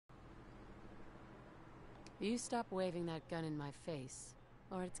You stop waving that gun in my face,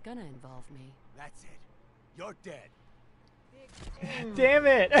 or it's gonna involve me. That's it. You're dead. Damn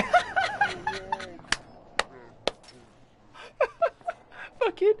it!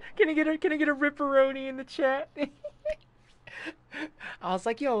 Fucking, can I get a ripperoni in the chat? I was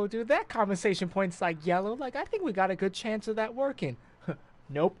like, yo, dude, that conversation point's like yellow. Like, I think we got a good chance of that working.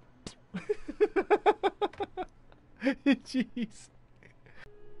 Nope. Jeez.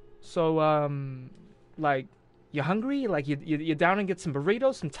 So, like, you hungry? Like, you down and get some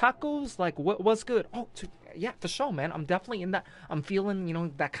burritos, some tacos? Like, what's good? Oh, yeah, for sure, man. I'm definitely in that. I'm feeling, you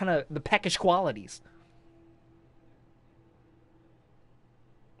know, that kind of the peckish qualities.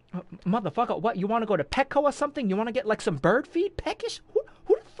 Motherfucker, what? You want to go to Petco or something? You want to get like some bird feed? Peckish? Who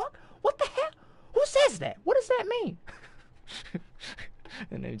the fuck? What the hell? Who says that? What does that mean?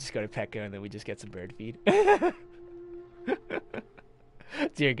 And then we just go to Petco and then we just get some bird feed.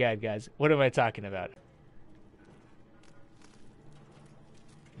 Dear God, guys, what am I talking about?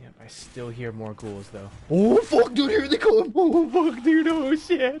 Yep, I still hear more ghouls though. Oh fuck, dude, here they come! Oh fuck, dude, oh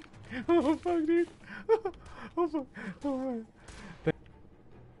shit! Oh fuck, dude! Oh fuck, oh fuck.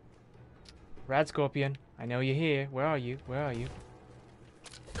 Rad Scorpion, I know you're here. Where are you? Where are you?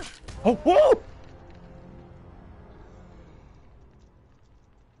 Oh, whoa!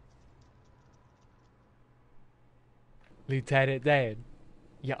 Lieutenant Dan,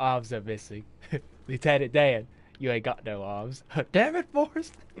 your arms are missing. Lieutenant Dan, you ain't got no arms. Damn it,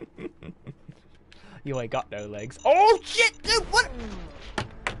 Forrest! You ain't got no legs. Oh shit, dude, what?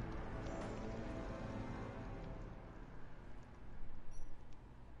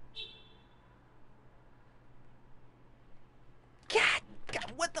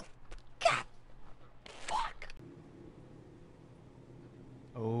 God, what the? God, fuck!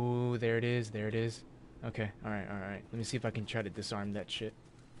 Oh, there it is, there it is. Okay, alright, alright. Let me see if I can try to disarm that shit.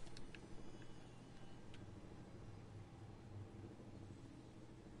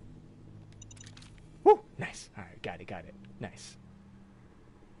 Woo! Nice. Alright, got it. Nice.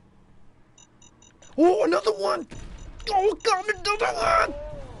 Oh, another one! Oh, God, another one!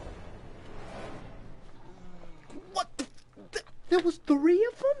 What the? There was 3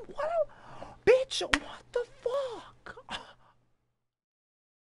 of them? What? Bitch, what